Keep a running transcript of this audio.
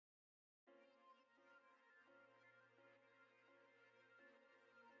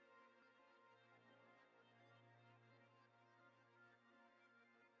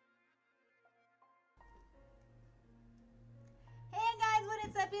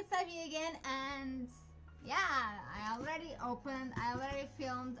Miki again, and yeah, I already opened, I already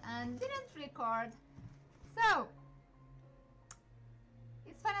filmed and didn't record, so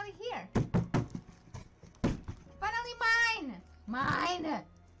it's finally here. Finally mine!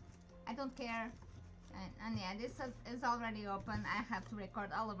 I don't care. And yeah, this is already open. I have to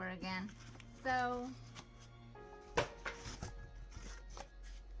record all over again. So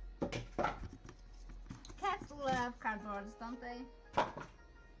cats love cardboards, don't they?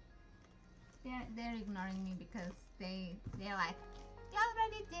 They're ignoring me because they're like, you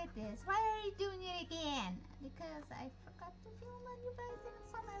already did this. Why are you doing it again? Because I forgot to film and you guys didn't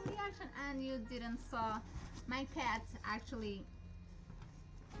saw my reaction and you didn't saw my cat actually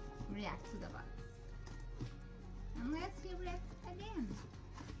react to the box. Unless he reacts again.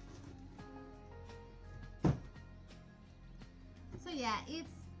 So yeah, it's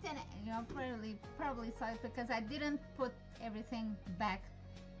 10. You probably saw it because I didn't put everything back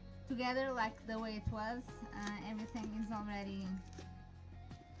together like the way it was. Everything is already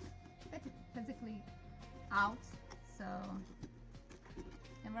physically out, so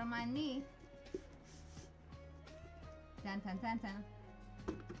never mind me. Dun dun dun dun.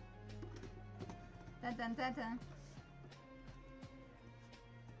 Dun dun dun dun.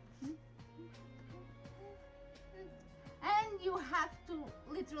 And you have to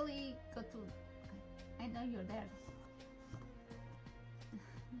literally go to, I know you're there.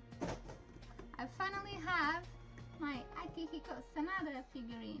 I finally have my Akihiko Sanada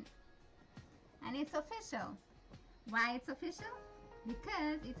figurine. And it's official. Why it's official?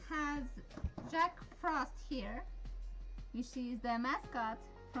 Because it has Jack Frost here, which is the mascot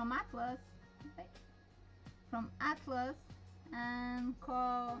from Atlas. And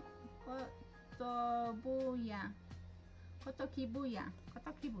kotobukiya.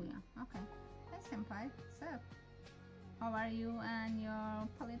 Okay. Hi Senpai, what's up? How are you and your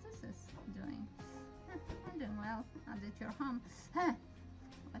politosis doing? I'm doing well, now that you're home. What?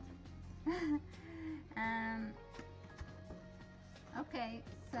 Okay,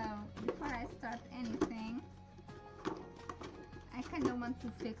 so before I start anything, I kind of want to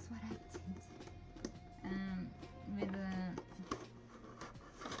fix what I did with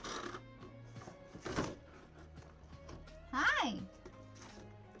Hi!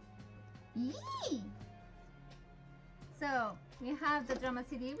 Yee! So we have the drama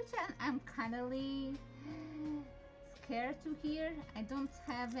CD, which I'm kind of scared to hear. I don't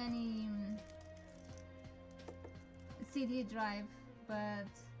have any CD drive, but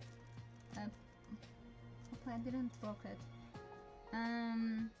hopefully I didn't broke it.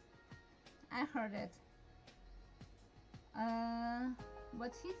 I heard it.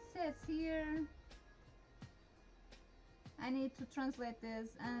 What he says here, I need to translate this,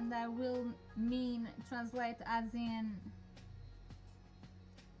 and I will mean translate as in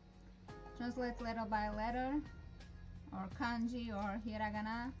translate letter by letter, or kanji or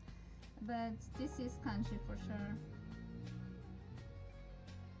hiragana, but this is kanji for sure.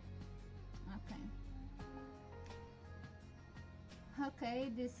 Okay,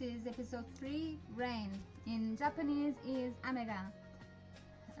 this is episode 3, Rain. In Japanese is amega.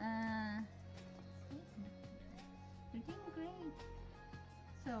 You're doing great.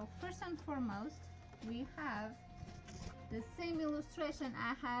 So first and foremost, we have the same illustration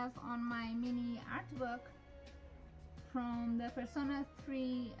I have on my mini art book from the Persona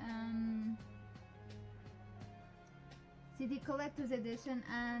 3 CD collector's edition,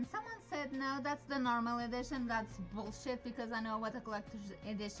 and someone said no, that's the normal edition. That's bullshit, because I know what a collector's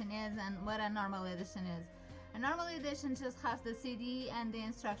edition is and what a normal edition is. A normal edition just has the CD and the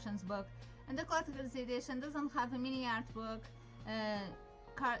instructions book, and the collector's edition doesn't have a mini art book,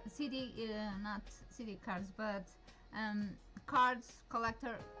 CD, not CD cards, but cards,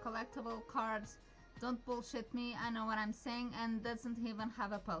 collectible cards. Don't bullshit me, I know what I'm saying, and doesn't even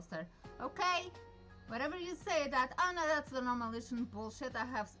have a poster. Okay? Whatever you say that, oh no, that's the normal edition, bullshit. I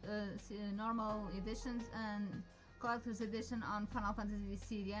have normal editions and collector's edition on Final Fantasy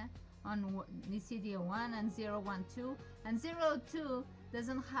Dissidia, on Dissidia 1 and 012, and 02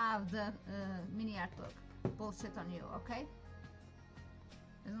 doesn't have the mini art book. Bullshit on you, okay?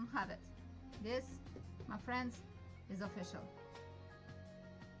 Doesn't have it. This, my friends, is official.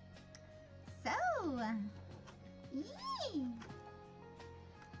 So, yee!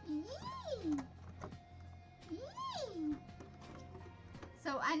 Yee! Yee!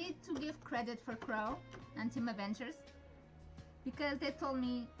 So I need to give credit for Crow and Team Avengers, because they told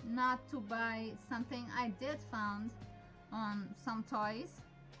me not to buy something I did found on some toys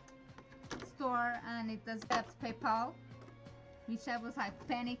store, and it does accept PayPal, which I was like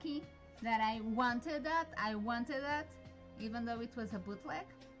panicky that I wanted that, even though it was a bootleg.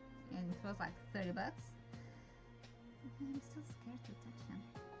 and it was like 30 bucks. I'm still scared to touch him.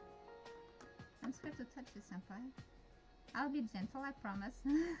 I'm scared to touch you, senpai. I'll be gentle, I promise.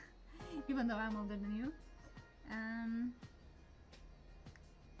 Even though I'm older than you.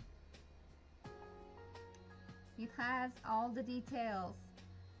 It has all the details.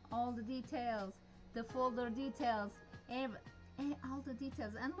 All the details. The folder details. All the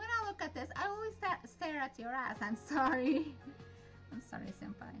details. And when I look at this, I always stare at your ass. I'm sorry. I'm sorry,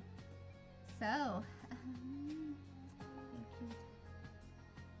 senpai. So,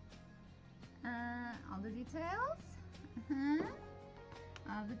 all the details.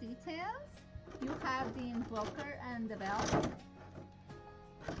 All the details. You have the invoker and the belt.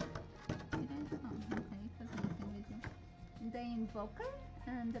 The invoker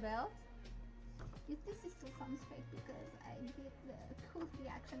and the belt. This is still sounds fake because I did the cool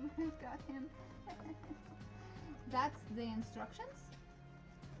reaction when I got him. That's the instructions.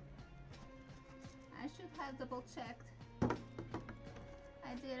 I should have double checked.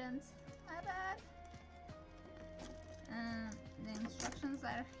 I didn't. My bad. The instructions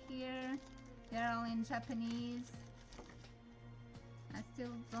are here. They're all in Japanese. I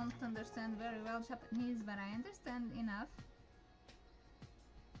still don't understand very well Japanese, but I understand enough.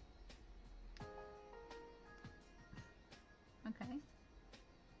 Okay.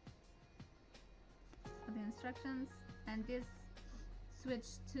 So the instructions, and this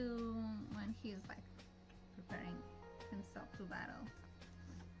switch to when he's like preparing himself to battle.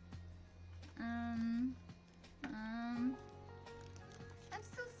 I'm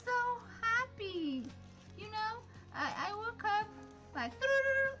still so happy. You know, I woke up like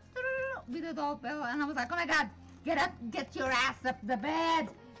with a doorbell, and I was like, oh my god, get up, get your ass up the bed,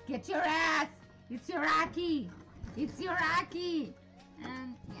 get your ass. It's your Aki. It's your Aki.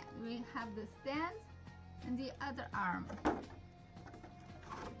 And yeah, we have the stand and the other arm.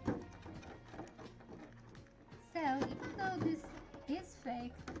 So even though this is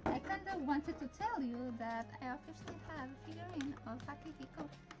fake, I kind of wanted to tell you that I officially have a figurine of Akihiko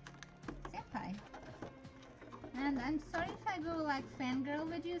Senpai. And I'm sorry if I go like fangirl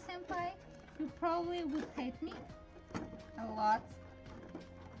with you, senpai. You probably would hate me a lot.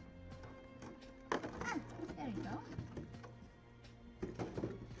 Ah, there you go.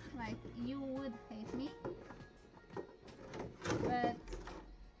 Like, you would hate me. But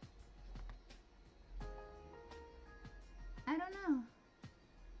I don't know.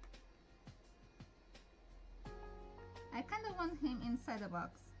 I kind of want him inside the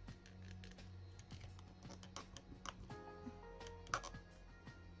box.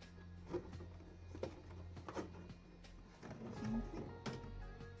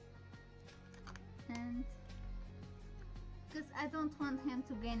 And because I don't want him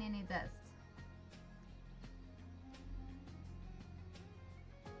to gain any dust.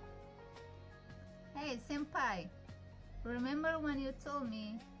 Hey senpai, remember when you told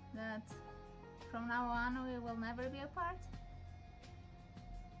me that from now on we will never be apart?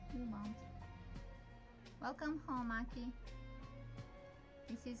 You won't. Welcome home, Aki.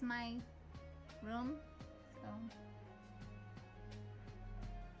 This is my room, so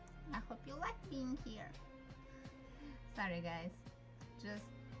I hope you like being here. Sorry guys, just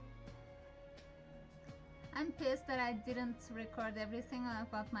I'm pissed that I didn't record everything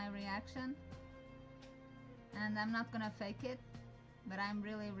about my reaction, and I'm not gonna fake it, but I'm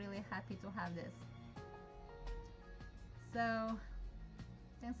really happy to have this. So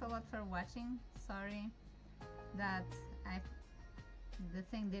thanks a lot for watching. Sorry that the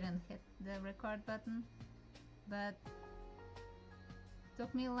thing didn't hit the record button, but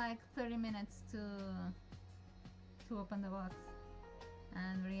took me like 30 minutes to open the box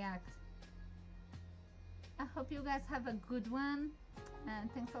and react. I hope you guys have a good one,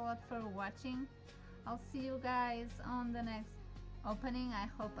 and thanks a lot for watching. I'll see you guys on the next opening. I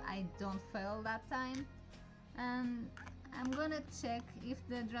hope I don't fail that time, and I'm gonna check if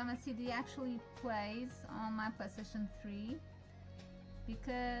the drama CD actually plays on my PlayStation 3,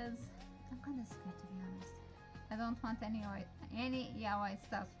 because I'm kinda scared, to be honest. I don't want any yaoi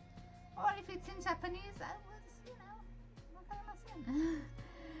stuff, or if it's in Japanese, I was, you know,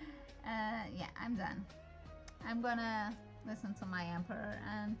 yeah, I'm done. I'm gonna listen to my emperor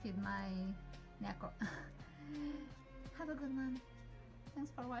and feed my Neko. Have a good one.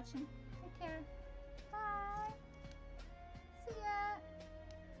 Thanks for watching. Take care. Bye. See ya.